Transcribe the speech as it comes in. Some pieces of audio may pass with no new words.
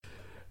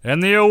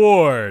And the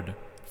award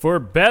for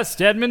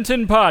Best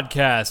Edmonton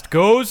Podcast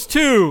goes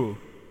to...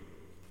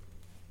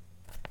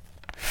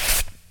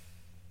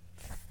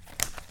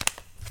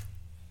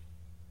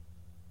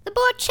 The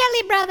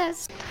Borchelli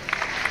Brothers.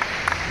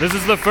 This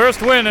is the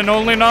first win and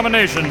only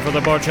nomination for the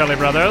Borchelli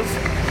Brothers.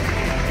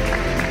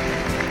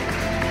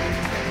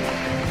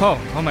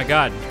 Oh my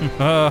God.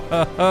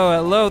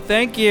 Hello,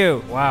 thank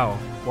you. Wow.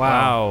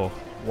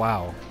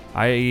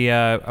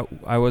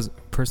 I was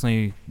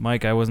personally,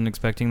 Mike, I wasn't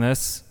expecting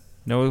this.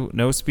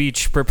 No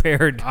speech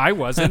prepared. I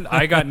wasn't.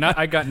 I got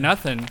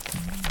nothing.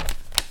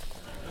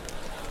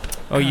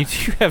 Oh, you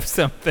do have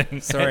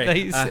something.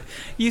 Sorry.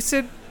 You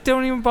said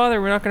don't even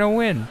bother. We're not going to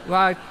win.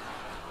 Well,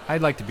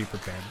 I'd like to be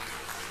prepared.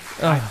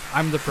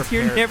 I'm the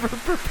prepared. You're never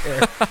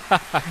prepared.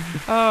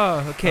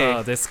 Oh, okay.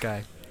 Oh, this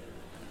guy.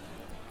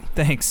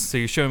 Thanks. So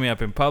you're showing me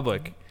up in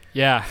public.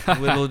 Yeah.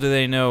 Little do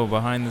they know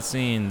behind the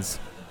scenes.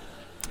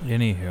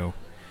 Anywho.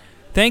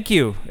 Thank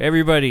you,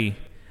 everybody.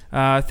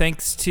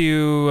 Thanks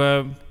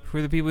to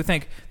for the people who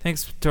think.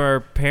 Thanks to our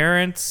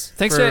parents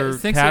for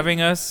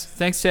having us.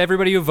 Thanks to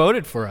everybody who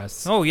voted for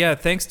us. Oh, yeah.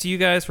 Thanks to you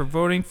guys for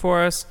voting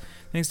for us.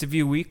 Thanks to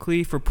VUE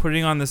Weekly for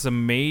putting on this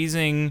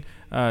amazing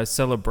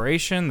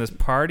celebration, this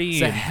party.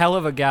 It's a hell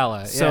of a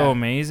gala. So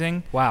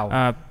amazing.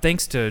 Wow.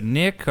 Thanks to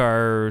Nick,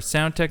 our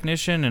sound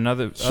technician, and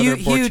other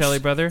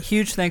Borchelli brother.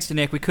 Huge thanks to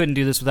Nick. We couldn't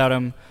do this without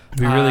him.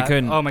 We really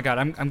couldn't. Oh my God,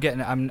 I'm getting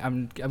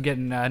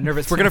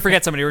nervous. We're gonna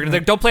forget somebody.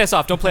 Don't play us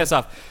off. Don't play us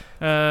off.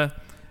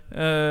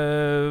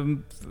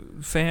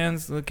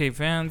 Fans. Okay,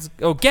 fans.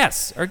 Oh,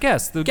 guests. Our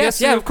guests. The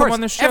guests yeah, who of course. come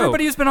on the show.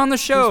 Everybody who's been on the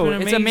show.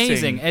 It's It's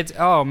amazing. It's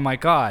oh my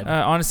God.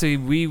 Honestly,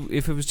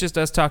 if it was just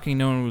us talking,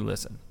 no one would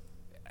listen.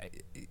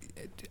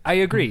 I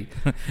agree.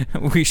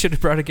 We should have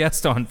brought a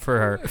guest on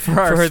for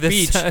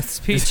speech. This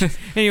speech.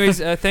 Anyways,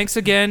 thanks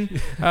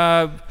again.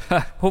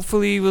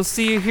 Hopefully, we'll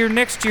see you here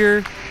next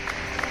year.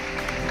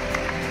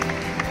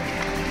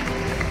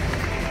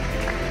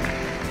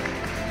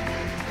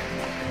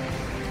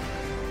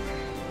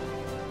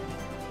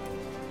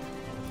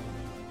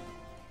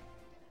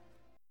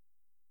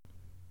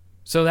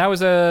 So that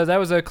was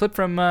a clip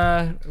from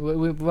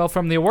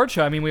from the award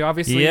show. I mean, we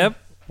obviously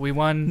we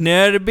won.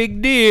 Not a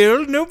big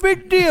deal. No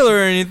big deal or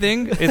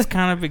anything. It's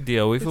kind of a big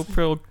deal. We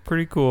feel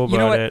pretty cool about it. You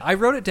know what? I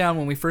wrote it down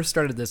when we first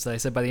started this. I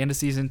said by the end of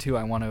season 2,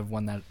 I want to have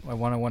won that. I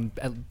want to win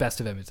Best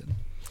of Edmonton.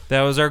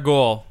 That was our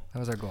goal.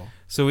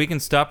 So we can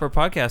stop our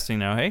podcasting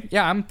now, hey?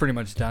 Yeah, I'm pretty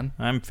much done.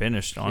 I'm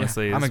finished,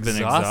 honestly. Yeah, it's been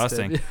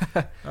exhausting.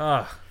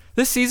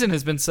 This season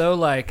has been so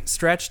like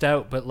stretched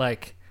out, but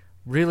like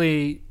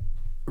really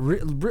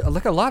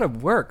like a lot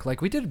of work. Like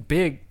we've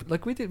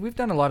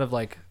done a lot of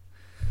like.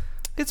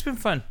 It's been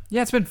fun.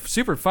 Yeah, it's been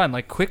super fun.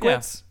 Like Quick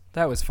Wits,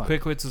 that was fun.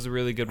 Quick Wits is a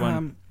really good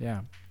one.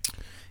 Yeah.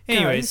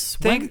 Anyways,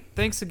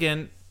 thanks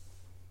again.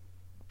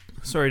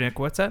 Sorry, Nick.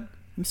 What's that?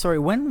 I'm sorry.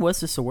 When was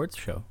this awards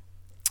show?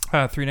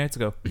 3 nights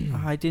ago.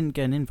 I didn't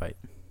get an invite.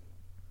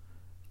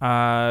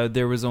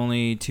 There was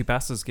only 2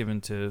 passes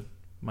given to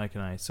Mike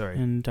and I. Sorry,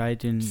 and I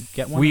didn't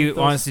get one. We of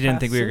those honestly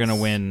didn't think we were passes?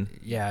 gonna win.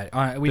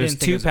 Yeah, There's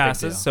 2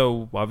 passes,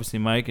 so obviously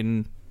Mike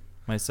and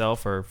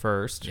myself are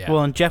first. Yeah.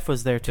 Well, and Jeff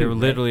was there too. They were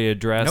literally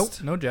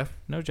addressed. No Jeff.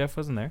 No, Jeff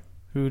wasn't there.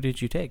 Who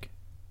did you take?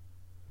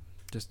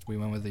 Just we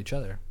went with each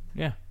other.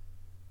 Yeah.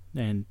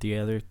 And the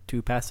other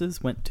 2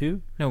 passes went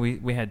to? No,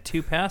 we had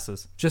 2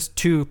 passes. Just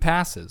 2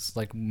 passes,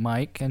 like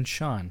Mike and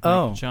Sean.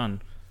 Oh, Mike and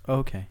Sean.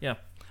 Okay. Yeah.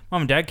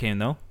 Mom and Dad came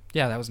though.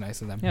 Yeah, that was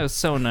nice of them. Yeah, it was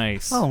so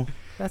nice. Oh,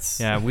 that's.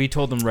 Yeah, we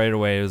told them right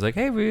away. It was like,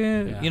 hey,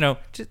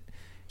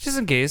 just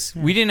in case.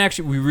 Yeah. We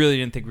really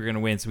didn't think we were gonna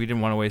win, so we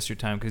didn't want to waste your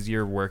time because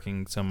you're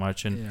working so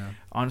much. And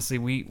honestly,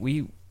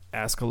 we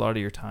ask a lot of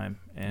your time,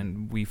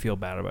 and we feel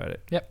bad about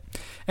it. Yep.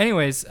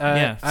 Anyways,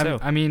 I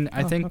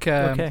think.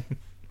 Okay.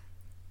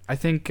 I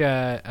think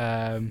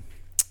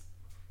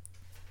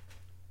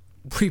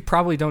we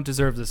probably don't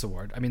deserve this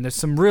award. I mean, there's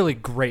some really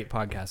great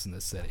podcasts in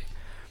this city.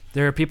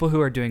 There are people who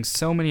are doing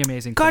so many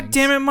amazing things. God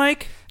damn it,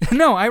 Mike!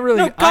 No, I really.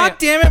 No, God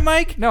damn it,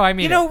 Mike! No, I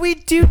mean. We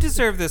do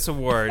deserve this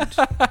award.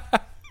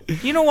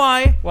 You know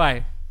why?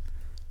 Why?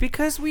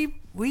 Because we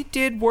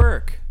did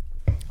work.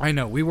 I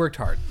know, we worked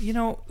hard.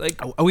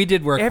 We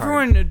did work hard.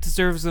 Everyone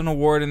deserves an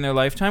award in their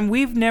lifetime.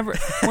 We've never...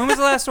 When was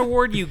the last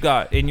award you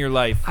got in your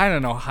life? I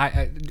don't know.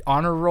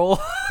 Honor roll?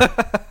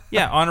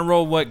 Yeah, honor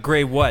roll what?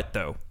 Grade what,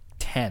 though?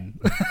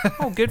 10.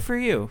 Oh, good for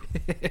you.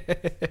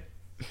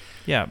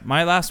 Yeah,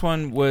 my last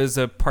one was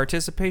a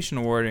participation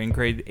award in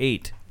grade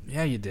 8.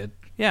 Yeah, you did.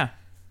 Yeah.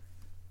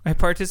 I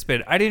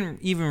participated. I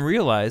didn't even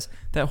realize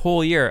that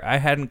whole year I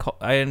hadn't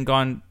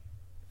gone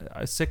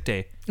a sick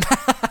day.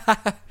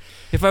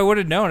 If I would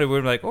have known, it would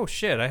have been like, oh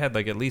shit, I had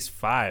like at least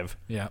 5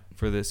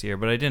 for this year,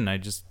 but I didn't.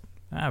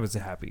 I was a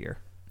happy year.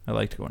 I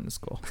liked going to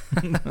school.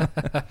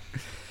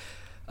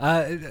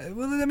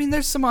 Well, I mean,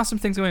 there's some awesome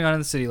things going on in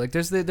the city. Like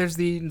there's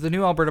the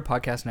new Alberta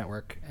Podcast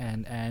Network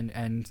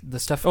and the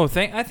stuff. Oh,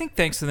 I think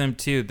thanks to them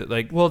too. That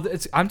like, well,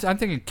 I'm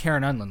thinking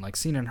Karen Unland, like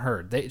Seen and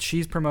Heard.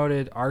 She's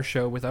promoted our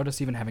show without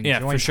us even having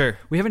joined. Yeah, for sure.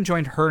 We haven't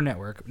joined her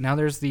network. Now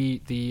there's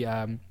the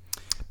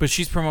but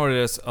she's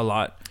promoted us a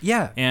lot.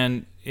 Yeah,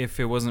 and if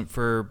it wasn't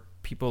for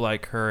people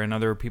like her and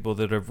other people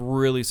that have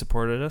really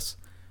supported us,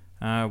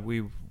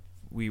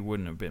 we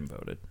wouldn't have been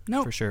voted.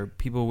 Nope. For sure.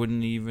 People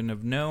wouldn't even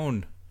have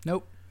known.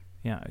 Nope.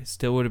 Yeah, it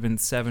still would have been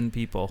 7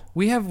 people.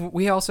 We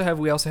also have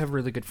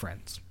really good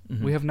friends.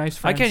 Mhm. We have nice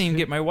I friends. can't even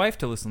get my wife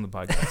to listen to the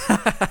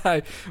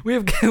podcast. we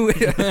have.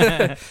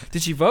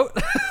 Did she vote?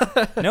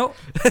 Nope,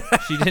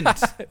 she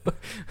didn't.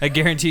 I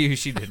guarantee you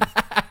she didn't.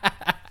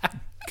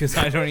 Because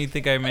I don't even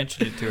think I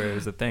mentioned it to her. It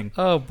was a thing.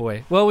 Oh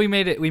boy. Well, we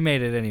made it. We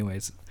made it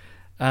anyways.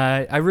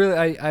 I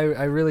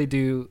really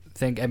do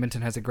think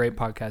Edmonton has a great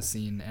podcast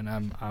scene, and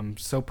I'm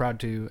so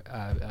proud to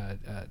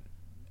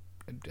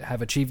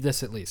have achieved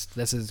this. At least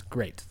this is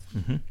great.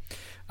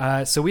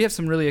 Mm-hmm. So we have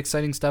some really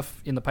exciting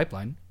stuff in the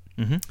pipeline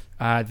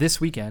this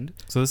weekend.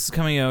 So this is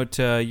coming out.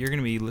 You're going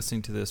to be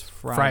listening to this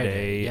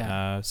Friday,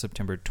 yeah.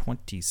 September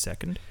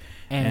 22nd,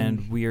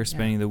 and we are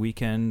spending the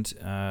weekend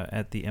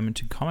at the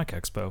Edmonton Comic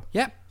Expo.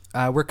 Yeah,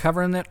 we're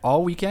covering it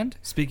all weekend.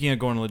 Speaking of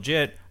going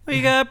legit,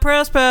 we got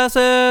press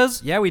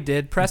passes. Yeah, we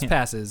did press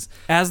passes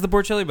As the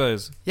Borchelli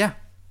Brothers. Yeah,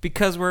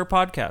 Because we're a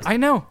podcast. I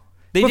know.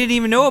 They didn't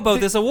even know about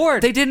this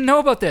award. They didn't know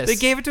about this. They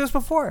gave it to us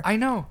before. I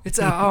know. It's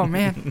oh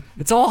man,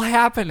 it's all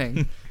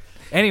happening.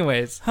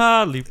 Anyways,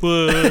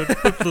 Hollywood.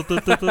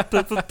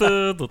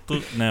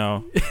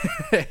 No.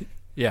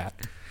 yeah.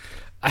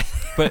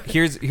 But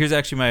here's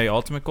actually my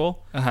ultimate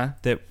goal.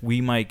 That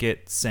we might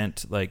get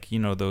sent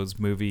those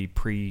movie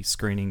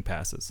pre-screening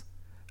passes.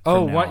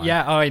 Oh, now what? on.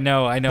 Yeah. Oh, I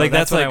know. Like,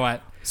 that's what I like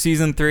want.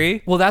 Season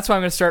 3. Well, that's why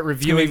I'm going to start It's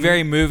reviewing. gonna be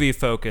very movie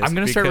focused. I'm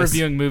going to start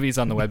reviewing movies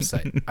on the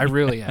website. I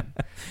really am.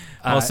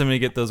 Also, I'm gonna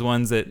get those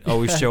ones that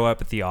always show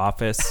up at the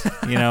office.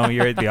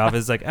 You're at the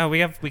office, like, oh, we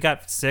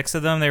got 6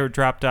 of them. They were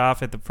dropped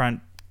off at the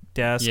front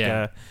desk.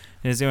 Yeah.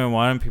 Does anyone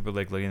want them? People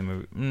like looking at the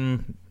movie.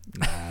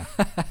 Nah.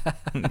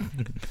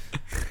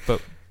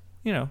 But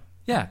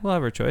Yeah. we'll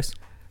have our choice.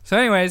 So,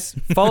 anyways,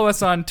 follow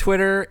us on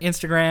Twitter,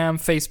 Instagram,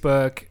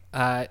 Facebook,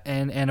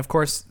 and of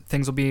course,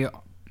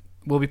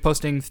 we'll be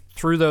posting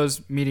through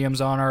those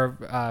mediums on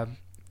our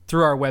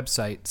through our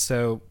website.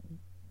 So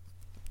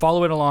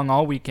follow it along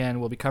all weekend.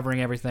 We'll be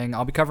covering everything.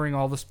 I'll be covering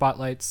all the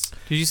spotlights.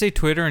 Did you say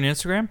Twitter and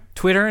Instagram?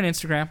 Twitter and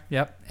Instagram,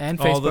 yep, and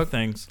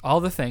Facebook. All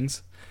the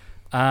things.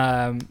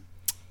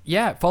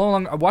 Yeah, follow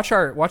along. Watch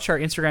our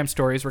Instagram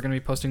stories. We're going to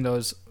be posting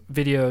those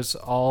videos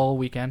all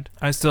weekend.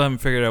 I still haven't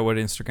figured out what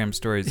Instagram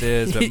stories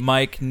is, but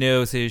Mike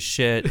knows his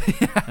shit,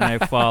 and I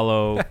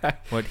follow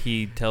what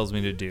he tells me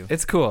to do.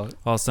 It's cool.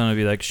 All of a sudden, I'll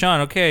be like, Sean,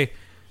 okay,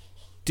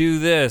 do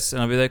this.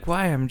 And I'll be like,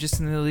 why? I'm just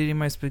in the middle of eating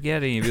my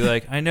spaghetti. And you'll be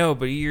like, I know,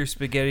 but eat your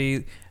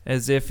spaghetti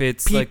as if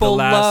it's People like the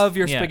last... love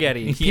your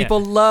spaghetti. Yeah.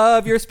 People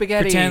love your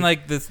spaghetti. Pretend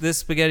like this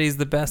spaghetti is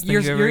the best thing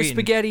you've ever Your eaten.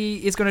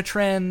 spaghetti is going to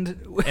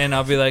trend. And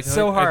I'll be like,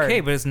 so hard.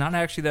 Okay, but it's not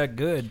actually that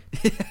good.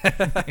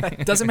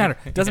 Doesn't matter.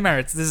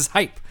 This is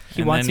hype.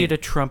 He wants you to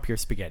trump your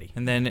spaghetti.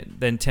 And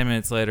then 10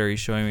 minutes later, he's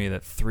showing me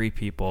that 3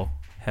 people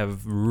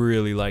have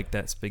really liked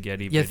that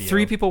spaghetti video. Yeah,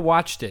 3 people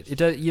watched it.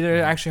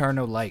 There actually are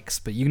no likes,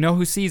 but you know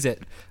who sees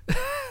it.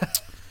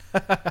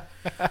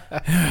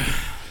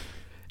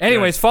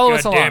 Anyways, follow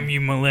us along. Goddamn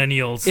you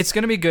millennials. It's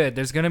gonna be good.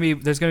 There's gonna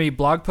be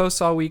blog posts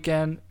all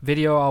weekend,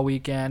 video all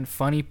weekend,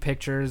 funny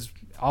pictures,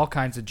 all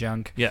kinds of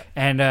junk. Yeah.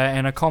 And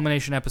a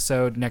culmination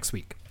episode next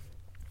week.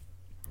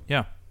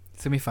 Yeah.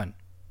 It's gonna be fun.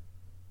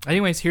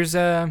 Anyways, here's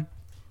our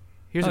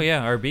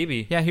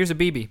BB. Yeah, here's a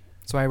BB.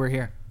 That's why we're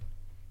here.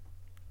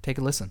 Take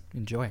a listen.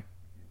 Enjoy.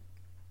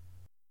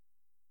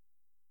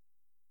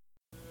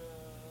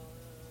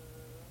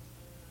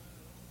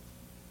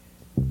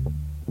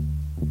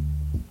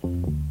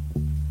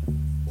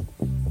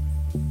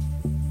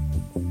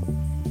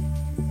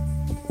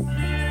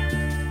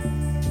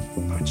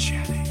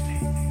 Borchelli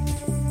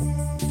Brothers.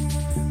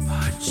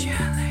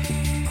 Borchelli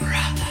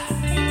Brothers.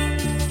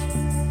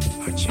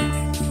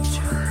 Borchelli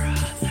Brothers.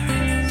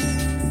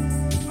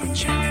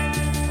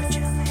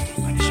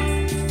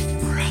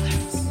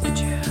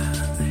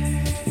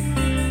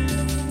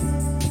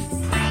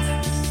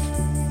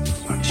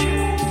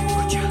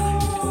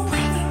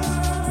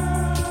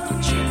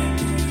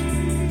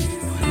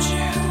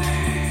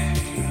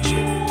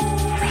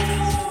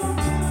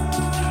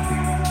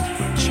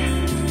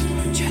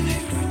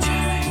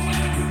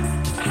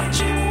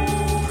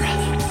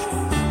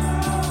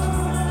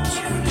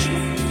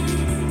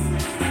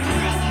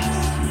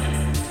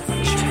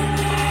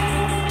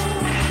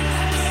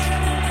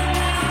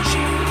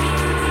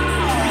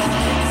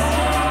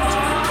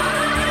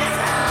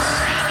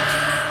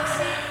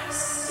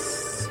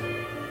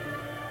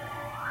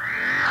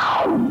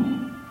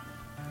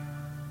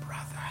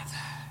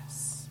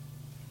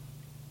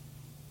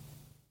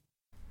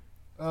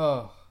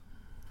 Oh.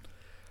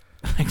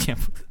 I can't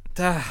believe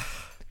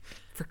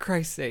For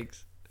Christ's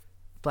sakes.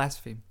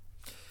 Blaspheme.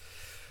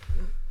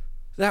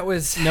 That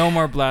was... No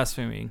more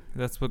blaspheming.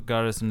 That's what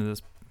got us into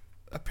this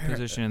Apparently.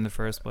 position in the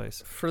first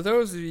place. For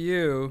those of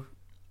you...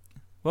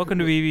 Welcome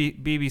to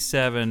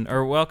BB.7,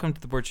 or welcome to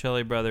the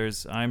Borchelli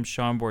Brothers. I'm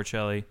Sean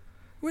Borchelli.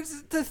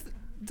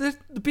 The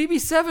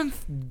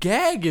BB.7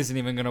 gag isn't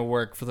even going to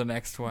work for the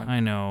next one. I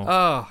know.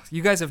 Oh,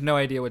 you guys have no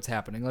idea what's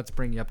happening. Let's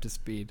bring you up to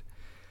speed.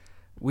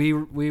 We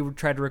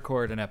tried to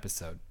record an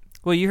episode.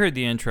 Well, you heard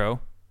the intro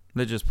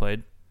that just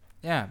played.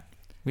 Yeah.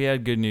 We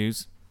had good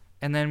news.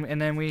 And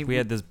then We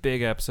had this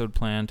big episode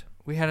planned.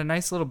 we had a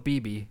nice little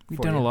BB. We've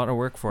done a lot of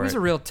work for It it. was a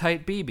real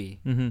tight BB.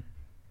 Mm-hmm.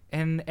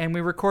 And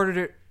we recorded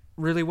it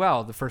really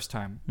well the first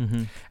time.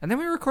 Mm-hmm. And then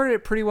we recorded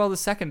it pretty well the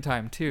second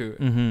time too.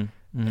 Mm-hmm.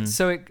 Mm-hmm.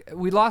 So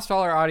we lost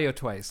all our audio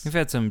twice. We've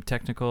had some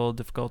technical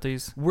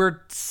difficulties. We're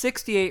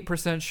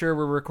 68% sure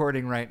we're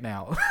recording right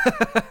now.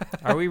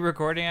 Are we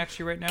recording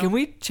actually right now? Can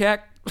we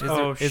check?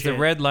 Is the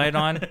red light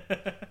on?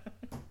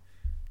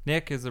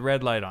 Nick, is the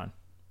red light on?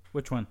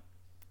 Which one?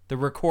 The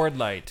record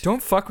light.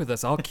 Don't fuck with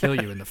us. I'll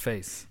kill you in the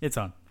face. It's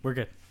on. We're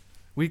good.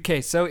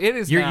 Okay, so it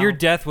is now. Your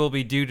death will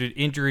be due to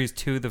injuries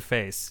to the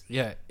face.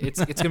 Yeah,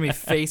 it's gonna be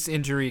face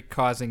injury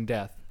causing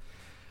death.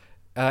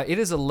 It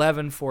is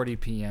 11:40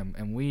 p.m.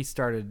 and we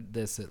started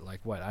this at like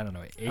what? I don't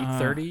know,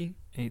 8:30.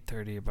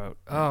 8:30 about.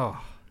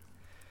 Oh,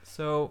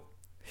 So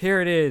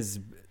here it is.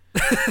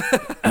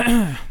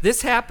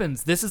 This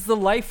happens. This is the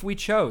life we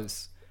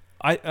chose.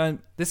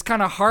 This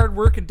kind of hard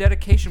work and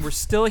dedication. We're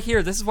still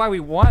here. This is why we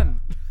won.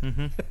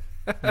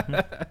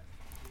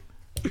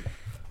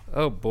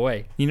 Oh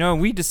boy. you know,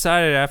 we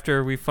decided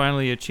after we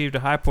finally achieved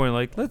a high point,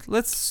 like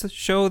let's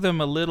show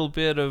them a little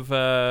bit of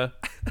the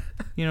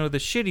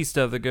shitty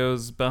stuff that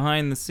goes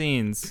behind the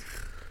scenes.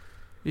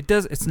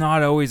 It's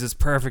not always as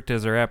perfect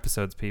as our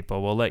episodes,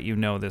 people. We'll let you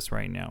know this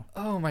right now.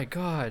 Oh my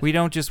god. We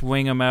don't just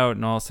wing them out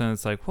and all of a sudden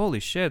it's like, holy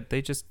shit,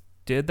 they just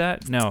did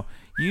that? No.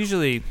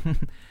 Usually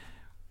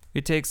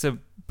it takes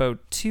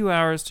about 2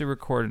 hours to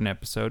record an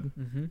episode.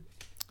 Mm-hmm.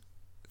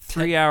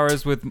 3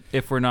 hours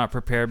if we're not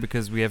prepared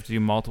because we have to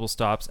do multiple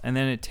stops. And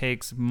then it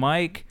takes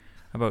Mike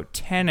about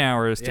 10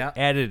 hours to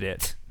edit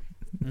it.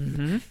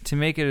 Mm-hmm. To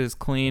make it as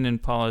clean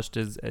and polished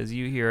as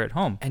you hear at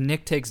home. And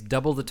Nick takes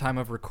double the time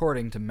of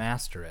recording to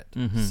master it.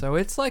 Mm-hmm. So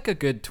it's like a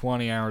good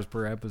 20 hours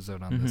per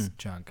episode on this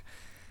junk.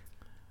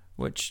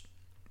 Which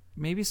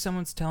maybe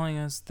someone's telling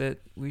us that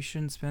we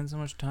shouldn't spend so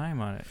much time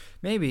on it.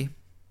 Maybe.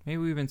 Maybe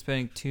we've been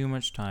spending too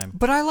much time.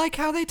 But I like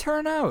how they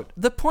turn out.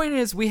 The point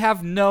is we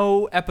have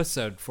no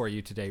episode for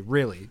you today,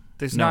 really.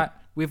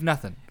 We have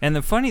nothing. And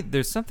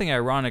there's something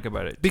ironic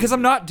about it. Because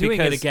I'm not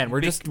doing it Because- again.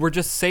 We're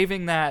just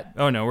saving that.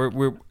 Oh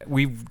no,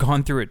 we've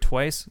gone through it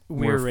twice.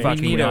 We're ready.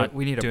 fucking We need a- not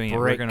we need a doing it.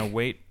 break. We're gonna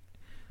wait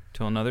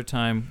till another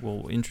time.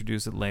 We'll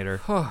introduce it later.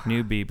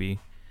 New BB.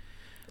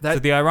 So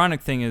the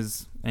ironic thing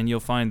is, and you'll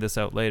find this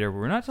out later.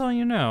 We're not telling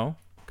you now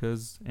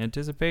because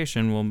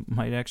anticipation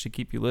might actually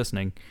keep you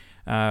listening.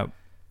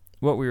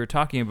 What we were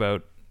talking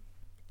about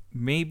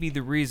may be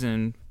the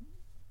reason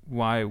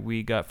why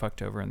we got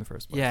fucked over in the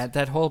first place. Yeah,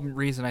 that whole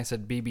reason I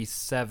said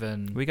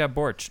BB.7. We got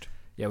borched.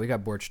 Yeah, we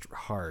got borched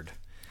hard.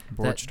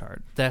 Borched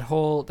hard. That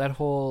whole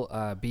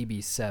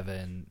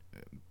BB.7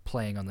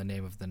 playing on the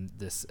name of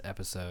this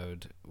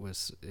episode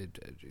was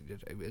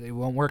it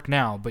won't work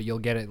now, but you'll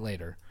get it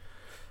later.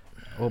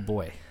 Oh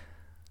boy.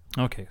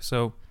 Okay,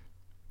 so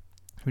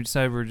we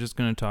decided we're just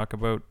going to talk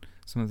about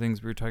some of the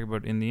things we were talking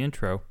about in the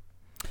intro.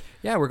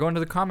 Yeah, we're going to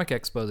the Comic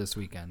Expo this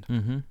weekend.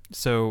 Mm-hmm.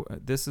 So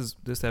this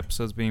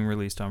episode's being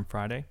released on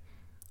Friday.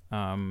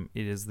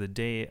 It is the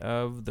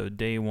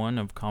day one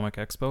of Comic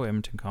Expo,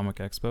 Edmonton Comic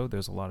Expo.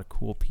 There's a lot of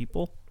cool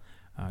people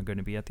going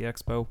to be at the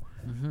expo.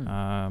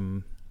 Mm-hmm.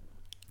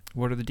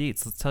 What are the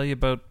deets? Let's tell you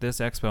about this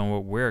expo and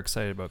what we're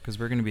excited about because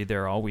we're going to be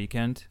there all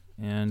weekend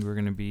and we're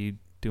going to be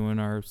doing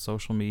our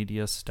social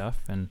media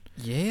stuff and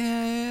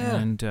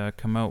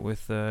come out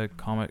with a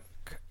Comic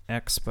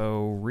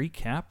Expo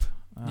recap.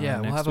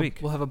 Next week.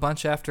 We'll have a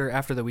bunch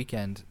after the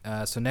weekend.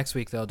 So next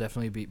week there'll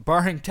definitely be,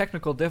 barring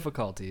technical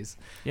difficulties.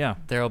 Yeah,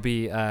 there'll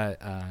be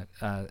a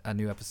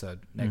new episode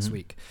next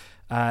week.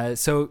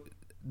 So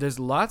there's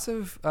lots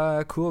of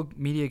cool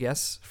media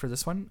guests for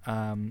this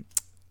one.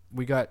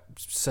 We got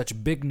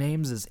such big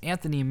names as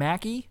Anthony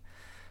Mackie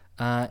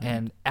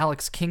and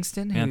Alex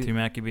Kingston. Anthony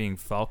Mackie being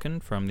Falcon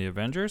from the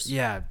Avengers.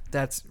 Yeah,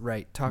 that's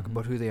right. Talk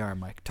about who they are,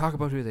 Mike. Talk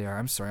about who they are.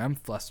 I'm sorry, I'm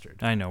flustered.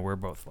 I know, we're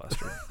both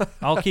flustered.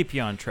 I'll keep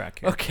you on track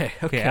here. Okay.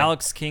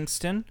 Alex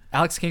Kingston,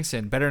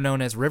 better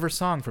known as River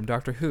Song from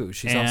Doctor Who.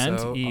 She's and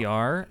also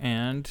ER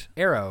and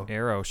Arrow.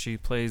 Arrow. She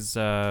plays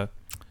Black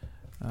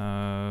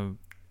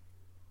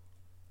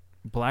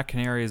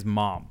Canary's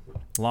mom,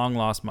 long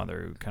lost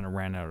mother who kind of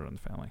ran out on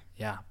the family.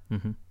 Yeah.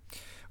 Mm-hmm.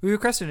 We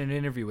requested an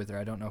interview with her.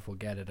 I don't know if we'll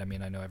get it. I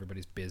mean, I know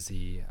everybody's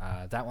busy.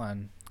 That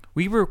one.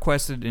 We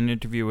requested an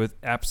interview with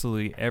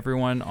absolutely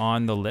everyone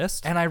on the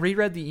list. And I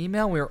reread the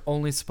email. We were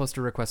only supposed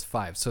to request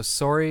 5. So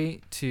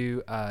sorry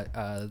to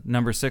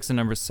number 6 and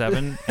number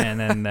 7,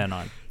 and then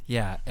on.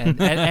 Yeah, and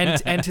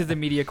to the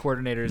media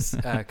coordinators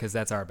because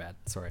that's our bad.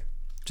 Sorry,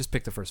 just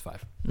pick the first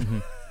 5. Mm-hmm.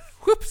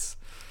 Whoops.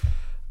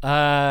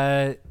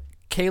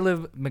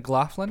 Caleb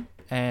McLaughlin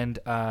and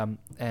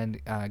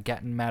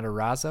Gatton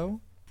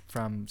Matarazzo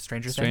from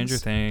Stranger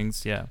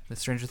Things, yeah. The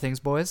Stranger Things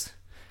boys.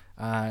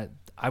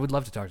 I would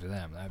love to talk to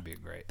them. That would be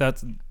great.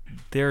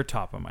 They're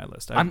top on my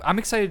list. I'm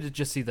excited to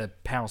just see the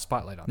panel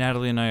spotlight on.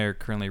 Natalie and I are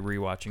currently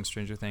rewatching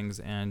Stranger Things,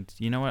 and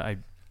you know what?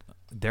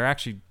 They're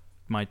actually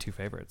my two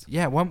favorites.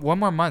 Yeah, one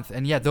more month,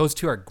 and yeah, those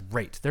two are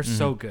great. They're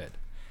so good.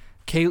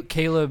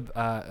 Caleb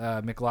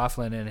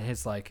McLaughlin and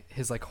his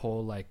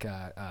whole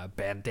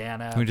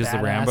bandana, Who does the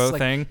badass, Rambo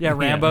thing? Yeah,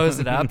 Rambo's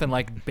it up and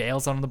like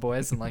bails on the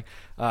boys and like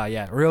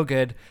yeah, real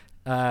good.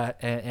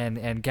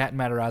 And Gat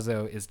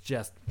Matarazzo is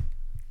just.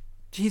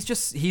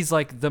 He's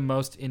like the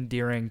most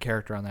endearing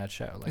character on that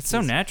show. Like It's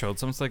so natural.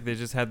 It's almost like they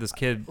just had this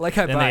kid, Like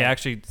I and buy they it.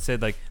 actually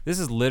said like, "This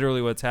is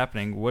literally what's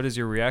happening. What is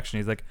your reaction?"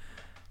 He's like,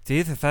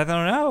 "Dude, I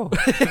don't know."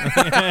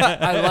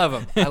 I love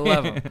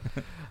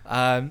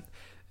him.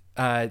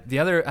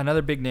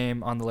 Another big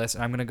name on the list,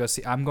 and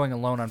I'm going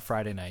alone on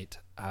Friday night.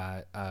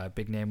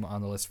 Big name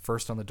on the list,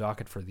 first on the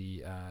docket for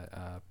the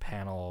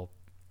panel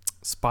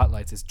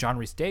spotlights is John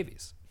Rhys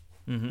Davies,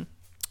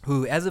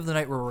 who, as of the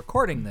night we're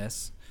recording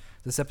this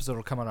episode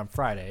will come out on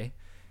Friday.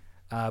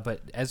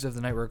 But as of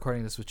the night we're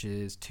recording this, which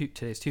is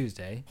today's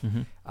Tuesday,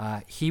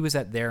 he was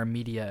at their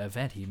media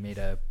event. He made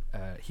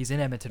he's in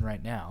Edmonton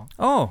right now.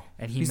 Oh,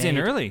 and he's in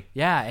early.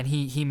 Yeah, and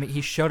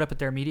he showed up at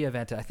their media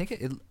event. I think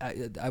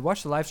I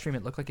watched the live stream.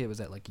 It looked like it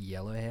was at like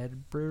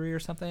Yellowhead Brewery or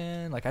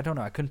something. Like I don't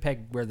know. I couldn't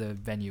peg where the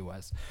venue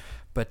was,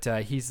 but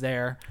he's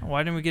there.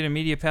 Why didn't we get a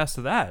media pass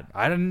to that?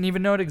 I didn't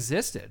even know it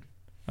existed.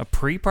 A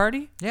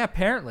pre-party? Yeah,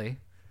 apparently.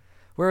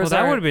 Well,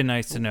 that would have been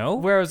nice to know.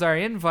 Where was our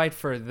invite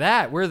for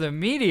that? We're the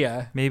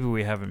media. Maybe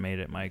we haven't made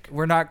it, Mike.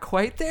 We're not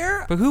quite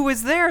there. But who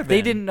was there then?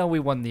 They didn't know we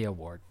won the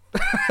award.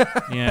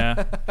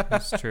 Yeah,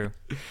 that's true.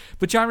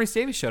 But John Rhys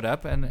Davies showed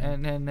up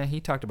and he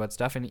talked about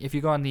stuff. And if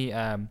you go on the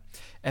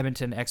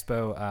Edmonton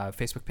Expo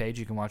Facebook page,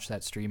 you can watch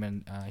that stream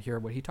and hear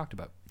what he talked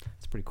about.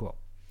 It's pretty cool.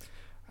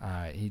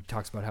 He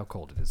talks about how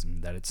cold it is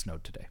and that it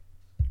snowed today.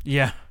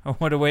 Yeah. Oh,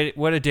 what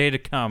a day to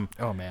come.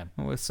 Oh, man.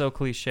 It was so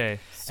cliche.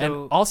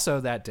 And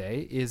also that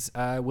day is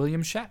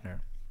William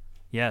Shatner.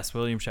 Yes,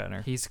 William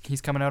Shatner.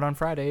 He's coming out on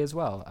Friday as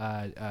well.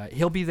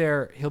 He'll be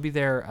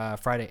there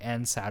Friday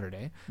and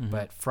Saturday,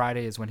 but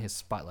Friday is when his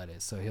spotlight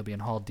is. So he'll be in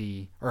Hall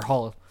D or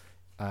Hall.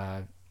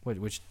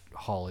 Which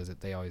hall is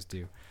it? They always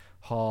do.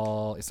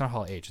 Hall. It's not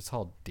Hall H. It's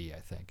Hall D,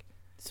 I think.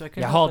 So I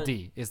couldn't Hall help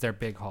D is their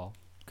big hall.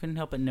 Couldn't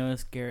help but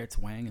notice Garrett's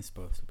Wang is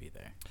supposed to be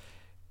there.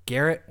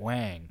 Garrett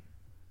Wang.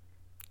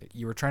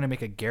 You were trying to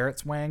make a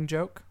Garrett's Wang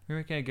joke? You're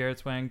making a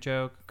Garrett's Wang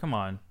joke? Come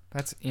on.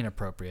 That's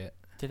inappropriate.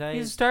 Did I?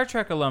 He's a Star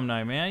Trek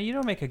alumni, man. You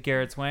don't make a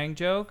Garrett's Wang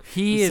joke.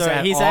 He is.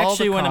 At He's all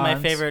actually the one of my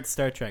cons. favorite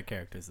Star Trek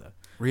characters, though.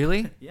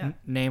 Really? Yeah.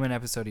 Name an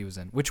episode he was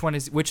in. Which one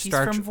is? Which He's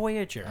Star? from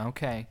Voyager.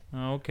 Okay.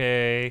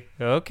 Okay.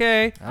 I'm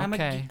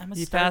Okay. a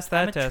You Star, passed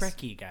that I'm a test.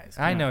 Trekkie, guys.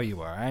 I Come know on.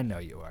 you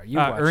are. You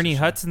watch Ernie the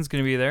show. Hudson's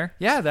going to be there.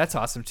 Yeah, that's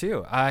awesome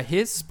too.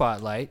 His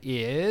spotlight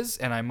is,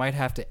 and I might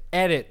have to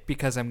edit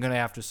because I'm gonna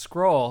have to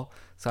scroll,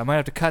 so I might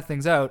have to cut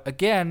things out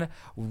again.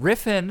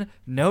 Riffin,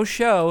 no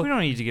show. We don't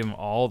need to give him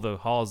all the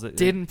halls. That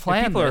Didn't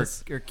plan if people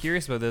this. are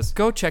curious about this.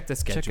 Go check the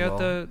schedule. Check out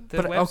the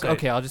But, website.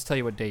 Okay, I'll just tell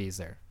you what day he's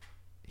there.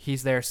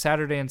 He's there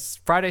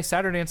Friday,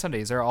 Saturday, and Sunday.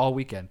 He's there all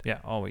weekend. Yeah,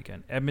 all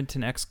weekend.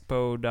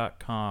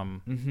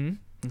 EdmontonExpo.com.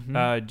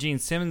 Mm-hmm. Gene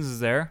Simmons is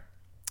there.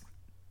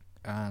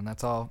 And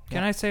that's all.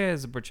 Can I say,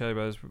 as the Borchelli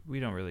Brothers, we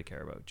don't really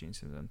care about Gene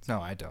Simmons.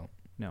 No, I don't.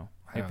 No.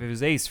 I If don't. it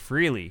was Ace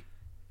Frehley,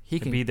 He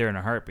he'd can be there in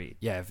a heartbeat.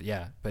 Yeah,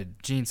 yeah.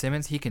 But Gene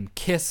Simmons, he can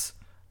kiss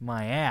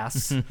my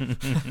ass.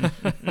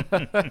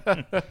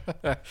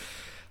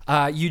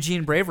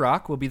 Eugene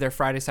Braverock will be there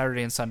Friday,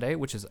 Saturday, and Sunday,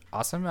 which is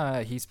awesome.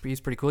 He's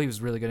pretty cool. He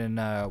was really good in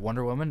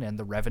Wonder Woman and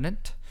The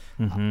Revenant.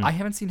 I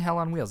haven't seen Hell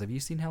on Wheels. Have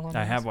you seen Hell on Wheels?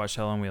 I have watched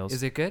Hell on Wheels.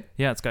 Is it good?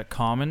 Yeah, it's got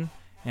Common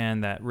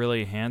and that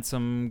really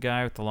handsome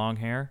guy with the long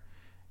hair,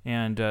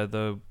 and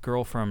the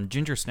girl from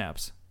Ginger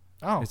Snaps.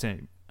 Oh. Is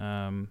it,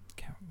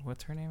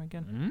 what's her name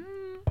again?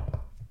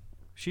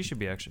 She should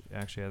be actually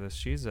at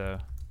this.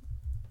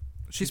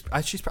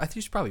 I think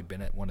she's probably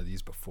been at one of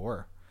these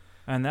before.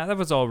 And that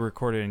was all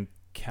recorded in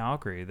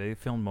Calgary. They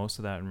filmed most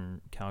of that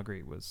in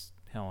Calgary. Was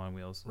Hell on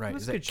Wheels. Right. It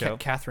was Is a that good show.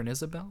 Catherine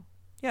Isabel?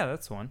 Yeah,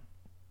 that's the one.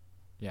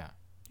 Yeah.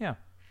 Yeah.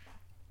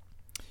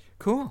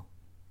 Cool.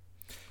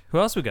 Who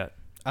else we got?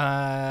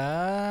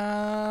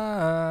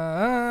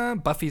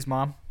 Buffy's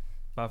mom.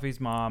 Buffy's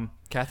mom.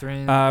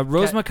 Catherine.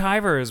 Rose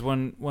McIver is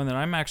one that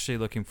I'm actually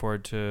looking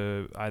forward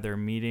to either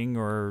meeting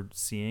or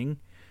seeing.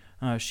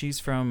 She's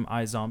from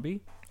iZombie.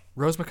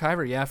 Rose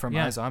McIver, yeah, from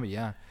Yeah. iZombie,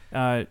 yeah.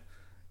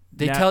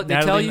 They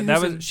tell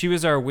you she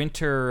was our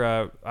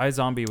winter.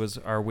 iZombie was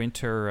our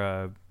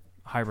winter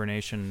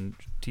hibernation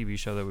TV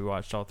show that we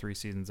watched all 3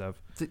 seasons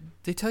of.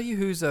 They tell you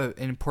who's an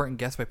important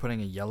guest by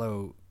putting a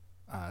yellow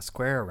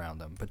square around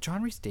them, but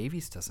John Rhys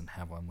Davies doesn't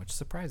have one, which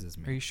surprises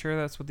me. Are you sure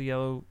that's what the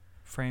yellow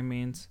frame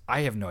means?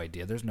 I have no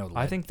idea. There's no.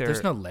 I think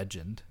there's no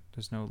legend.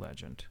 There's no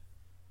legend.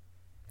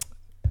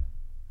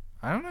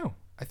 I don't know.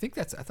 I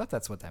thought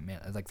that's what that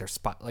meant.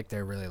 Like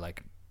they're really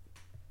like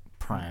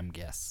prime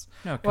guests.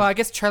 No, Well, I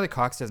guess Charlie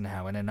Cox doesn't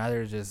have one, and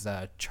neither does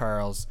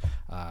Charles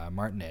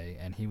Martinet,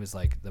 and he was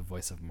like the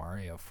voice of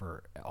Mario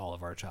for all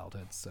of our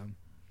childhoods. So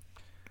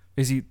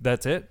is he?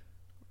 That's it.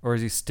 Or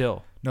is he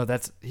still? No,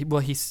 that's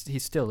he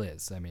still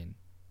is. I mean,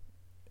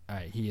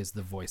 he is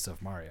the voice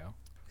of Mario.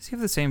 Does he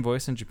have the same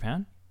voice in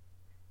Japan?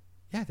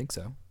 Yeah, I think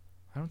so.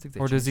 I don't think they.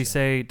 Or does he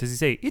changed it.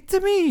 say it's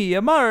me,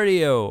 a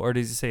Mario? Or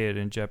does he say it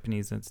in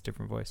Japanese and it's a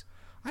different voice?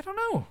 I don't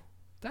know.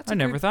 I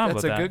never thought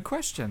about that. That's a good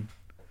question.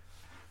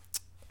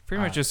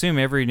 Pretty much assume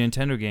every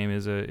Nintendo game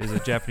is a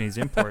Japanese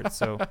import.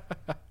 So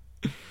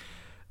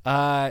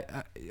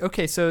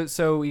okay,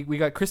 so we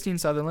got Christine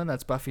Sutherland.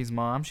 That's Buffy's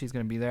mom. She's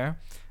gonna be there.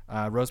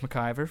 Rose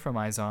McIver from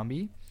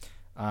iZombie,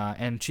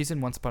 and she's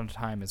in Once Upon a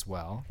Time as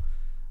well.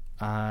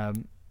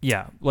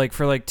 yeah, like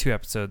for like 2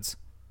 episodes.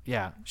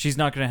 Yeah, She's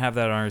not going to have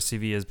that on her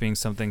CV as being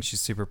something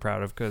she's super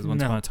proud of because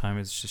Once Upon a Time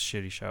is just a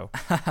shitty show.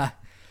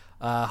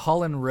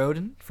 Holland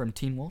Roden from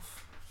Teen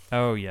Wolf.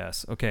 Oh,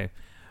 yes. Okay.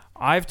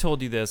 I've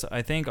told you this,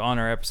 I think, on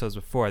our episodes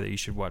before that you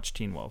should watch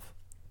Teen Wolf.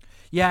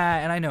 Yeah,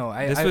 and I know.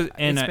 It's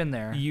been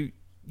there. You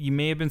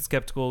may have been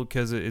skeptical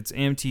because it's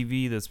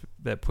MTV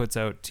that puts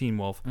out Teen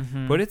Wolf,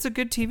 but it's a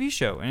good TV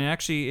show. And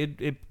actually,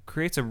 it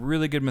creates a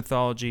really good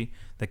mythology.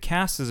 The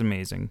cast is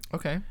amazing.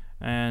 Okay.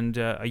 And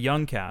a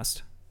young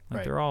cast. Like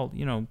Right. They're all,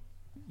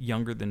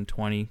 younger than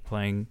 20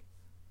 playing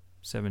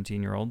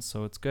 17-year-olds,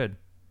 so it's good.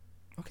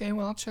 Okay,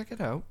 well, I'll check it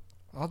out.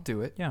 I'll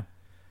do it.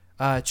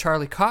 Yeah.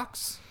 Charlie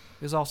Cox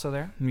is also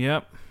there.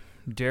 Yep.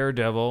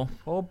 Daredevil.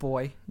 Oh,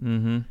 boy.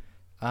 Mm-hmm.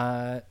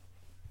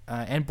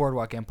 And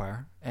Boardwalk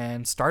Empire.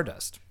 And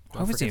Stardust.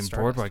 Don't Obviously in forget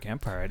Stardust. Boardwalk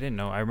Empire. I didn't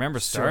know. I remember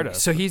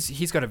Stardust. So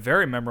he's got a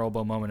very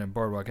memorable moment in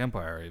Boardwalk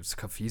Empire.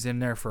 He's in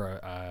there for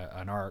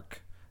an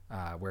arc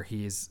where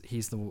he's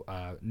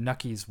the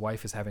Nucky's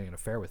wife is having an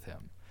affair with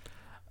him.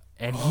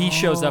 And he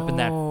shows up in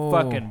that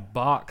fucking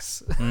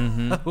box.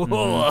 Mm-hmm.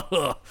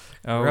 Oh,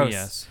 Gross.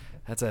 yes.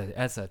 That's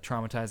a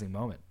traumatizing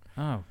moment.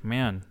 Oh,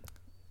 man.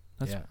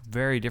 That's Yeah. a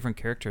very different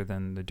character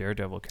than the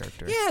Daredevil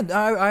character. Yeah,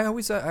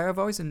 I've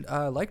always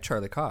liked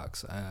Charlie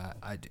Cox.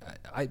 I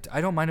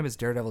don't mind him as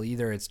Daredevil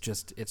either. It's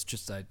just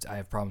I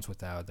have problems with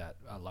that.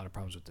 A lot of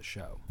problems with the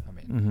show. I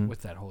mean,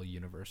 with that whole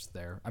universe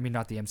there. I mean,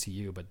 not the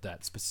MCU, but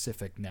that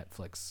specific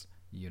Netflix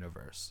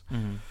universe.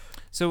 Mm-hmm.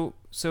 So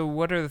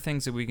what are the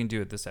things that we can do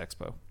at this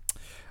expo?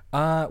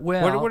 Well,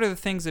 What are the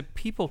things that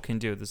people can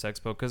do at this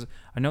expo? Because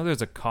I know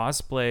there's a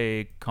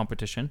cosplay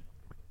competition.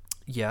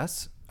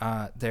 yes,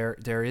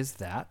 there is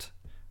that.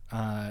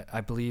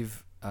 I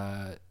believe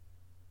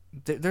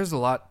there's a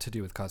lot to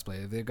do with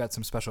cosplay. They've got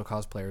some special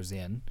cosplayers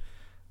in,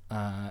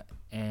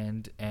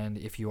 and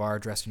if you are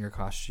dressed in your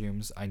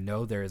costumes, I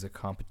know there is a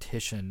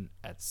competition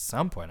at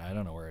some point. I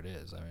don't know where it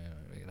is. I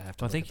mean, I have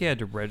to. I think you had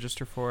to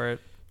register for it.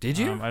 Did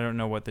you? I don't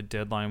know what the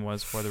deadline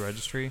was for the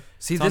registry.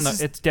 See,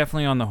 it's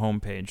definitely on the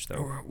homepage,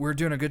 though. We're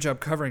doing a good job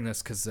covering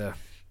this because,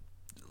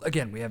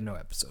 again, we have no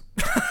episode.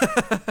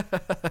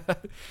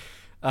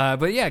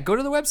 But yeah, go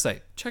to the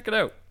website, check it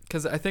out,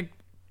 because I think.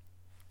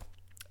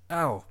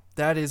 Oh,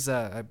 that is.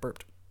 I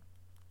burped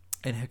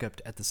and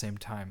hiccuped at the same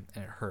time,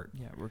 and it hurt.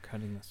 Yeah, we're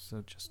cutting this,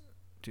 so just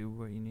do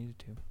what you needed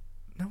to.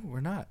 No,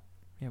 we're not.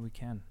 Yeah, we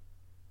can.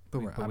 But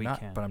We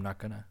can. But I'm not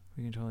gonna.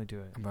 We can totally do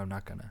it. But I'm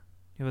not gonna.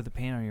 Yeah, but the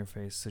pain on your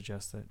face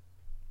suggests that.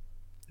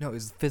 No, it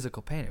was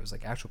physical pain. It was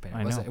like actual pain.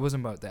 I know. It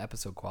wasn't about the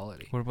episode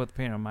quality. What about the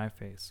pain on my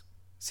face?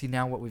 See,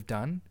 now what we've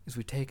done is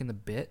we've taken the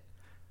bit.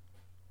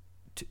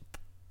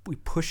 We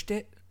pushed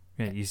it.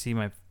 Yeah, you see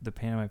the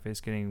pain on my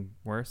face getting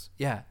worse?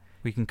 Yeah.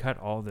 We can cut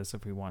all this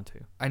if we want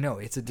to. I know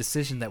it's a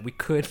decision that we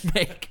could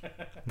make,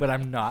 but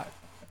I'm not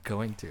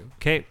going to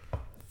Okay,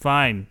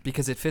 fine.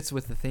 because it fits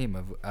with the theme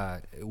of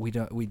we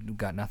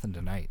got nothing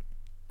tonight.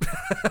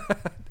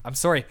 I'm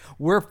sorry,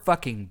 we're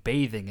fucking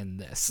bathing in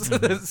this.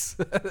 This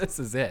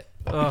is it.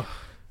 Ugh.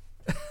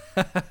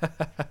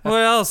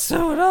 What else?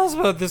 What else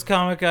about this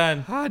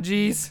Comic-Con? Ah,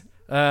 jeez.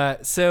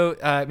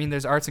 I mean,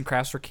 there's arts and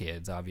crafts for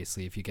kids.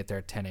 Obviously, if you get there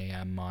at 10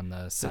 a.m. on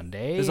the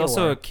Sunday, There's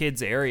also a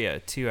kids area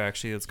too.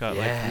 Actually, that's got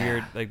like Yeah.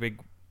 weird, like big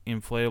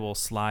inflatable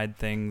slide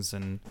things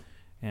and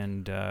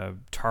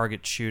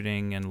target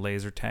shooting and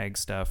laser tag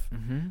stuff.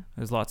 Mm-hmm.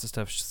 There's lots of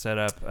stuff set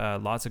up.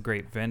 Lots of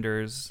great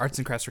vendors. Arts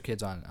and crafts for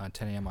kids on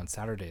 10 a.m. on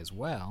Saturday as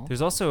well.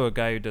 There's also a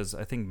guy who does,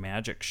 I think,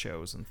 magic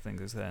shows and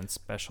things like that, and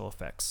special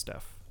effects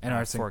stuff.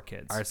 And for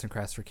kids. Arts and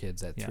crafts for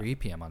kids at 3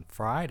 p.m. on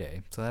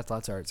Friday. So that's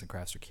lots of arts and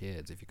crafts for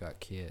kids if you got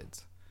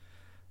kids.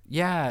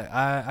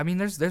 Yeah, I mean,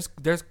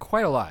 there's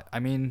quite a lot. I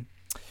mean,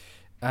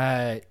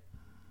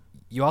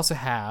 you also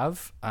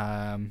have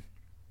where?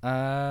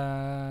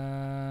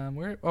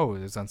 Oh,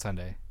 it was on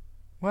Sunday.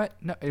 What?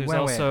 No, it There's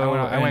went away. also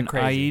I went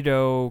crazy.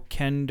 Aido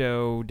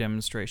Kendo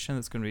demonstration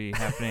that's going to be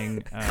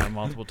happening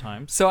multiple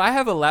times. So I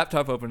have a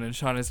laptop open and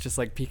Sean is just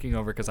like peeking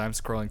over because I'm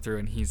scrolling through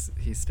and he's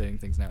studying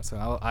things now. So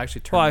I'll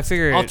actually turn. Well, I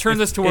figure I'll turn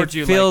this towards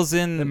you. Fills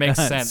like, in that makes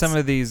sense. some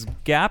of these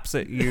gaps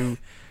that you.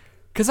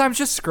 Because I'm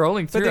just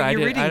scrolling through. But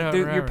you're reading. I don't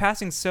You're remember.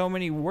 passing so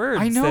many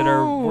words I know. that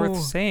are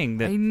worth saying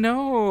that I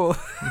know.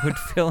 would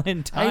fill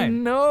in time. I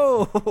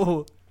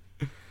know.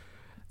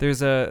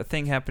 There's a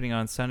thing happening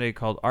on Sunday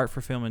called Art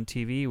for Film and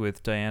TV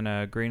with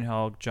Diana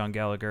Greenhalgh, John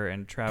Gallagher,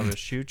 and Travis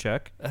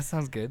Shuchuk. That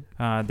sounds good.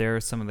 There are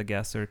some of the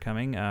guests that are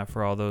coming.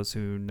 For all those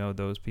who know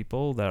those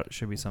people, that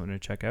should be something to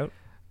check out.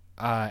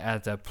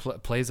 at the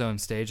Play Zone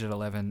stage at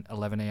 11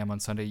 a.m. on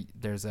Sunday,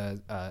 there's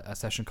a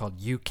session called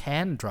You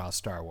Can Draw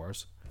Star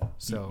Wars.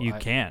 So you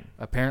can.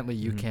 Apparently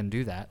you can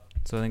do that.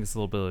 So I think it's a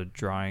little bit of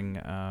drawing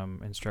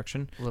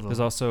instruction. Little. There's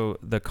also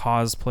the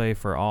cosplay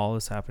for all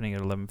is happening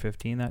at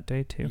 11:15 that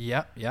day too.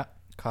 Yeah.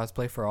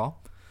 Cosplay for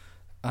all.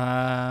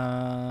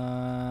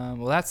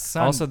 Well, that's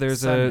Sunday. Also,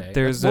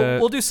 Sunday.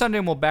 We'll do Sunday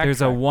and we'll backtrack.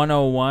 There's a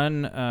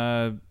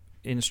 101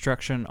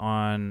 instruction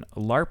on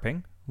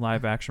LARPing,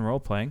 live action role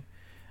playing.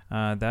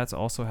 That's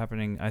also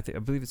happening. I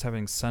believe it's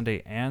happening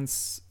Sunday and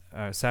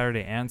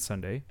Saturday and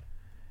Sunday.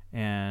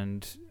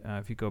 And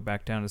if you go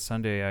back down to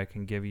Sunday, I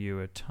can give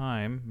you a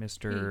time,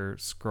 Mr.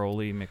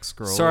 Scrolly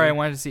McScrolly. Sorry, I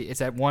wanted to see. It's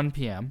at 1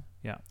 p.m.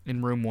 Yeah.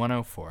 In room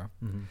 104.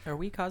 Mm-hmm. Are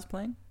we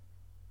cosplaying?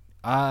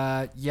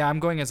 Yeah, I'm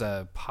going as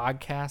a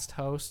podcast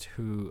host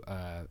who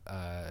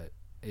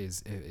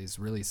is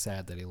really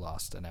sad that he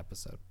lost an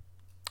episode.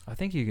 I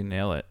think you can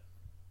nail it.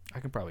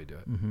 I can probably do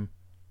it. Mm-hmm.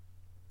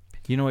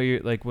 You know what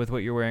you're like with what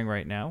you're wearing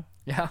right now?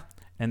 Yeah.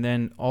 And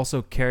then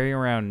also carry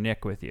around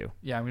Nick with you.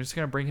 Yeah, I'm just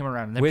gonna bring him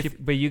around. And then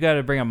But you got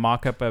to bring a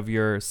mock-up of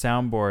your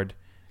soundboard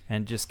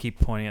and just keep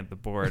pointing at the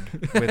board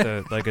with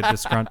a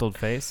disgruntled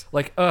face.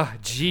 Like,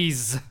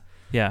 jeez.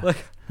 Yeah.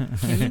 Like,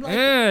 Can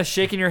you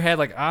shaking your head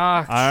like, I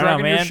don't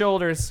shrugging know, your man.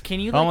 shoulders.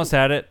 Can you Almost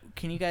had it.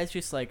 Can you guys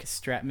just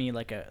strap me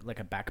like a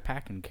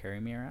backpack and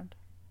carry me around?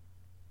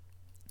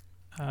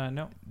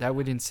 No. That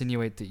would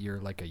insinuate that you're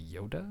like a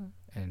Yoda,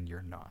 and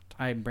you're not.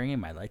 I'm bringing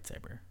my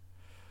lightsaber.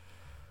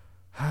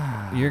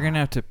 You're going to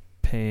have to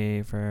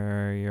pay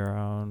for your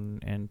own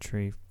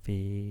entry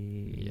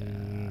fee.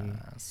 Yeah,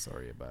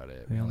 sorry about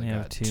it. We only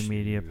have got two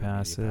media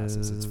passes.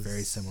 It's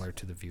very similar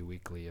to the VUE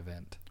Weekly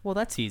event. Well,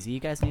 that's easy. You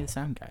guys need a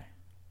sound guy.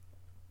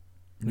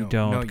 We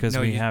don't, because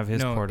we have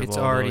his portable it's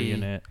already,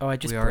 unit. Oh, I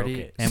just we broke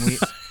already, it. And we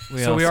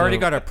so we already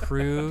also- got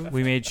approved.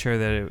 We made sure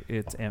that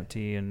it's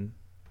empty and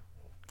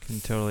can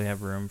totally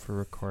have room for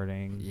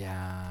recording.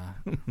 Yeah.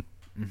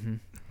 Mm-hmm.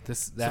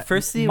 So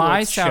first the my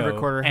awards sound show,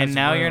 recorder has and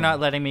now you're room. not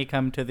letting me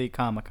come to the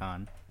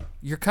Comic-Con.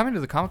 You're coming to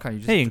the Comic-Con. You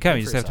just Hey, you have can to come. pay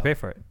You just for have to pay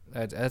yourself.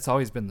 for it. That's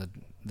always been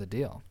the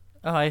deal.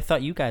 Oh, I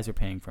thought you guys were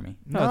paying for me.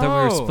 No, I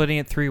thought we were splitting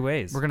it 3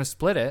 ways. We're gonna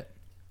split it.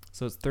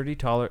 So it's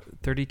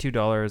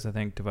 $32, I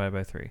think, divided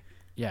by 3.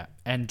 Yeah,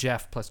 and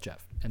Jeff plus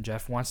Jeff, and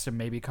Jeff wants to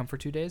maybe come for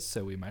 2 days,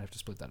 so we might have to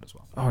split that as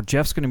well. Oh,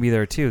 Jeff's going to be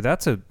there too.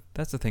 That's a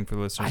thing for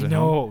the listeners. I at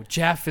know home.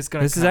 Jeff is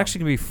gonna. This is actually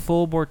going to be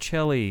full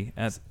Borchelli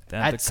at the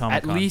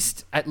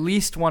Comic-Con. at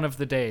least one of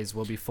the days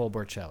will be full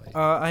Borchelli.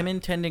 I'm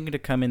intending to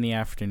come in the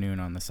afternoon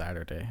on the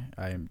Saturday.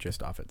 I am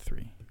just off at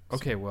 3.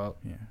 Okay, well,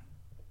 Yeah.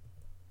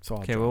 So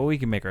Okay, well, we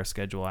can make our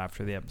schedule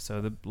after the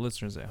episode. The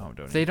listeners at home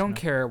don't. they need to don't know.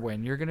 care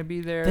when you're gonna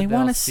be there. They They'll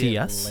wanna see see it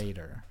us.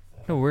 later.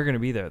 No, we're going to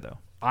be there though.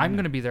 I'm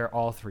gonna be there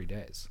all 3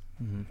 days.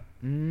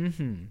 Mm-hmm.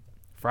 Mm-hmm.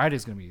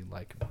 Friday's gonna be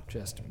like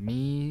just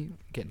me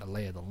getting a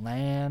lay of the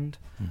land,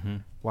 Mm-hmm.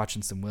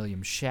 watching some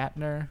William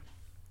Shatner.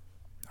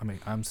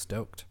 I'm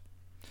stoked.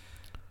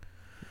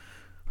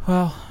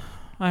 Well,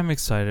 I'm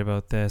excited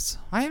about this.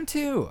 I am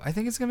too. I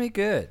think it's gonna be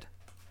good.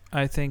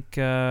 I think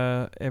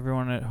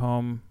everyone at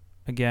home,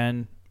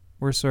 again,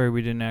 we're sorry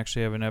we didn't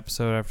actually have an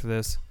episode after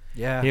this.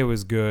 Yeah, It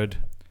was good.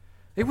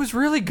 it was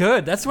really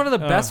good. That's one of the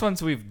best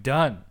ones we've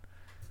done.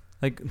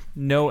 Like,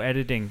 no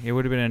editing. It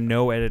would have been a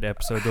no edit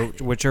episode,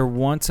 which are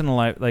once in a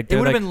life. Like, It they're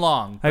would have like, been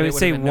long. I but it would would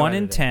say have been no 1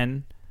 in editing.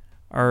 10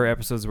 are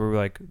episodes where we're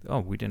like, oh,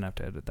 we didn't have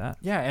to edit that.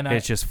 Yeah, and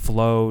It just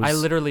flows. I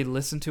literally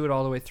listened to it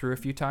all the way through a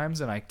few times,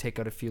 and I take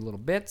out a few little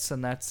bits,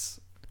 and that's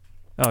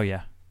Oh,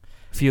 yeah.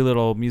 A few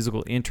little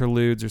musical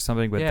interludes or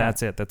something, but Yeah.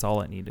 that's it. That's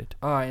all it needed.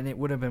 and it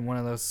would have been one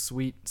of those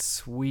sweet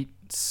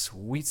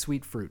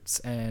fruits,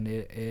 and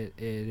it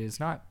is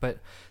not, but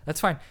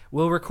that's fine.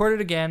 We'll record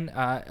it again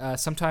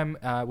sometime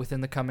within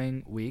the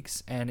coming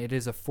weeks, and it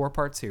is a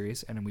 4-part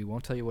series, and we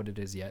won't tell you what it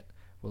is yet.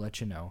 We'll let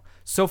you know.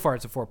 So far,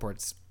 it's a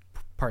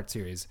 4-part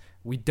series.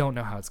 We don't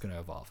know how it's going to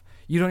evolve.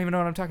 You don't even know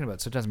what I'm talking about,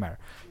 so it doesn't matter.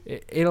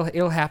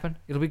 It'll happen.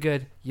 It'll be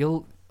good.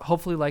 You'll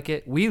hopefully like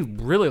it. We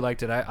really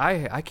liked it.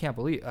 I can't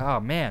believe. Oh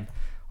man,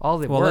 all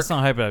the Well, work. let's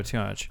not hype it up too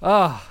much.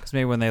 Oh, Because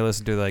maybe when they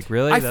listen to it, like,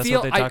 really? I That's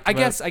feel. what they talked I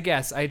about?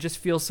 guess. I just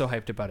feel so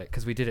hyped about it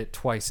because we did it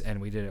twice and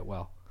we did it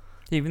well.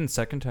 Even the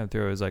second time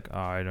through, I was like, oh,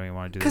 I don't even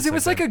want to do this. Because it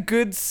was like a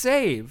good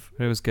save.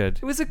 But it was good.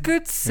 It was a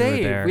good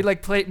save. there. We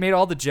made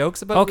all the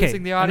jokes about Okay,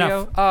 losing the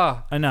audio.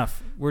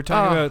 Enough. We're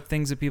talking about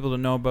things that people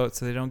don't know about,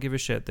 so they don't give a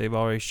shit. They've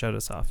already shut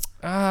us off.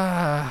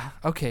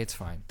 Okay, it's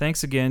fine.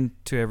 Thanks again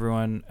to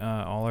everyone,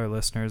 all our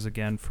listeners,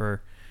 again,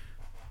 for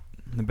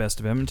the Best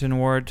of Edmonton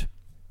Award.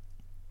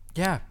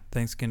 Yeah.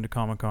 Thanks again to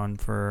Comic-Con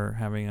for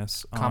having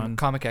us on.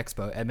 Comic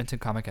Expo, Edmonton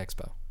Comic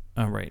Expo.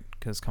 Oh, right,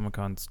 because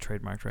Comic-Con's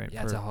trademarked, right?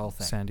 Yeah, it's for a whole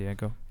thing. San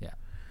Diego. Yeah.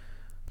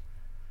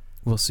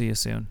 We'll see you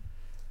soon.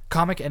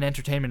 Comic and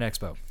Entertainment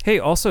Expo. Hey,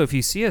 also, if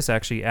you see us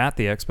actually at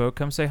the expo,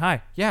 come say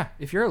hi. Yeah,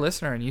 if you're a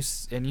listener and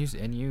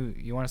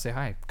you want to say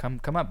hi, come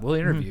up. We'll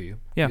interview you.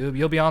 Yeah.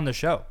 You'll be on the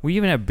show. We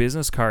even have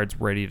business cards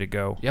ready to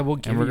go. Yeah, we'll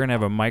give And we're you- going to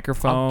have a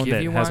microphone give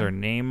that you has one. our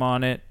name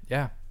on it.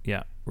 Yeah,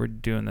 Yeah, we're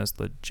doing this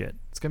legit.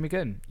 it's gonna be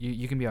good.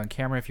 You can be on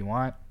camera if you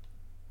want.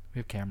 We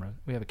have camera.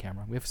 We have a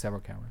camera. We have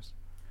several cameras.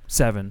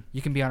 7.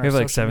 You can be on We our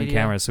have like social 7 media.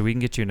 cameras, so we can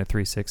get you in a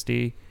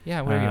 360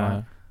 Yeah, whatever you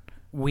want.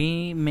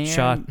 We may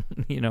shot.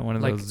 One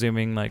of Like- those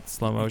zooming like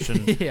slow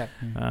motion. Yeah.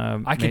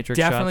 I could Matrix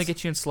definitely shots.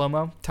 get you in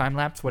slow-mo,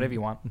 time-lapse, whatever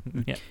you want.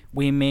 Yeah.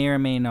 We may or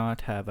may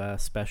not have a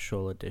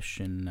special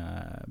edition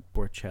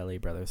Borchelli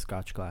Brothers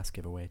Scotch glass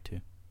giveaway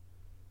too.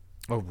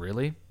 Oh,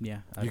 really?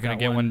 Yeah, You're going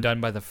to get one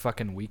done by the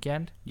fucking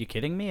weekend? You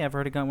kidding me? I've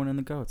already got one in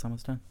the go. It's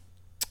almost done.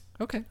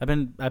 Okay.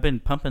 I've been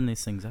pumping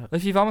these things up.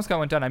 If you've almost got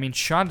one done, I mean,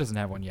 Sean doesn't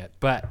have one yet,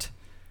 but...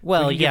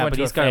 Well, we can give yeah, one but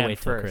to he's a got to fan wait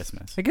till first.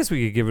 Christmas. I guess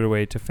we could give it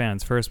away to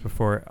fans first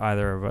before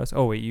either of us.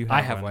 Oh wait, you have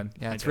I have one.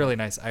 Yeah, it's really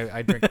nice.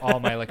 I drink all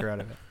my liquor out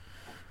of it.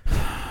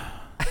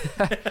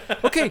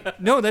 Okay,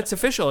 no, that's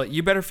official.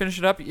 You better finish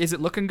it up. Is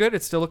it looking good?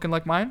 It's still looking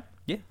like mine?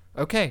 Yeah.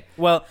 Okay.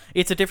 Well,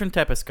 it's a different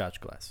type of Scotch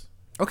glass.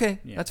 Okay,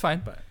 Yeah, that's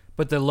fine. but-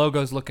 But the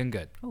logo's looking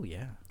good. Oh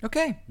yeah.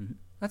 Okay. Mhm.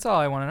 That's all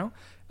I want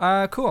to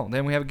know. Cool.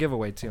 Then we have a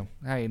giveaway, too.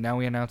 Hey, now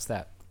we announce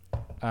that.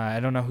 I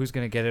don't know who's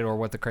going to get it or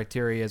what the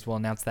criteria is. We'll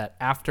announce that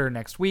after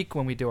next week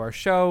when we do our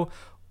show.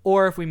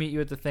 Or if we meet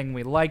you at the thing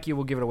we like you,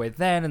 we'll give it away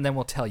then, and then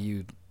we'll tell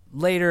you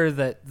later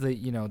that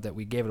that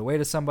we gave it away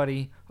to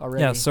somebody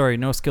already. Yeah, sorry,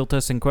 no skill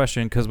testing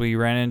question because we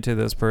ran into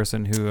this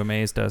person who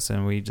amazed us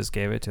and we just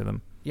gave it to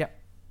them. Yeah.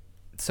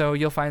 So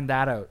you'll find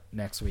that out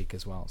next week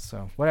as well.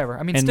 So whatever.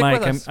 I mean, And stick Mike,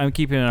 with us. I'm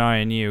keeping an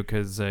eye on you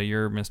because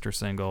you're Mr.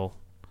 Single,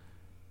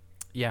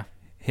 Yeah.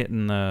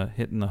 hitting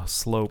the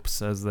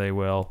slopes as they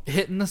will.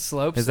 Hitting the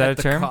slopes. Is that at a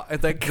the term?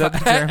 At the, Is that the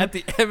term? at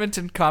the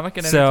Edmonton Comic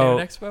and So-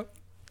 Entertainment Expo.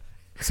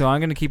 So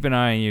I'm gonna keep an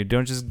eye on you.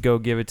 Don't just go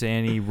give it to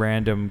any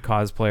random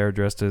cosplayer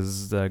dressed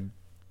as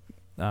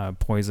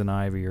Poison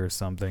Ivy or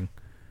something.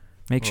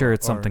 Make sure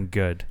it's Or- something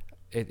good.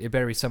 It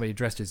better be somebody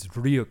dressed as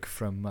Ryuk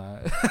from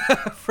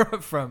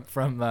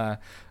from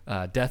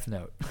Death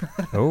Note.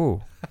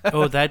 Oh,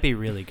 Oh, that'd be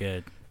really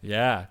good.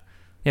 Yeah,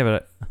 yeah,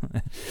 but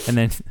and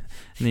then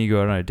you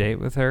go on a date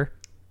with her.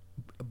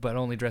 but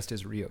only dressed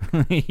as Ryuk.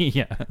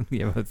 Yeah,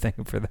 you have a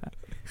thing for that.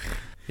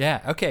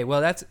 Yeah. Okay.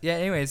 Well, that's yeah.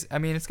 Anyways, I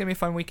mean, it's gonna be a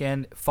fun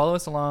weekend. Follow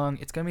us along.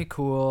 It's gonna be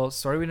cool.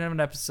 Sorry we didn't have an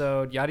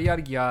episode. Yada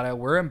yada yada.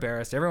 We're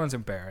embarrassed. Everyone's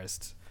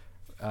embarrassed.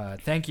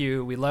 Thank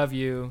you. We love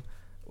you.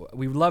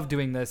 We love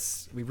doing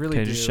this. We really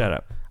Okay, do. just shut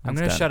up. I'm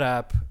It's gonna done. shut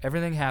up.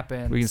 Everything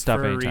happens. We can stop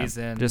for anytime. a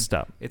reason. Just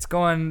stop. It's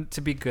going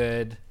to be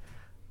good.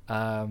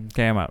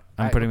 Okay, I'm out.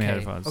 I'm Alright, putting my okay,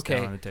 headphones okay.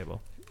 down on the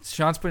table.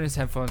 Sean's putting his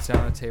headphones down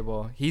on the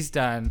table. He's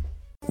done.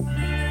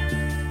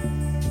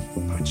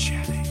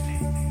 Borchelli.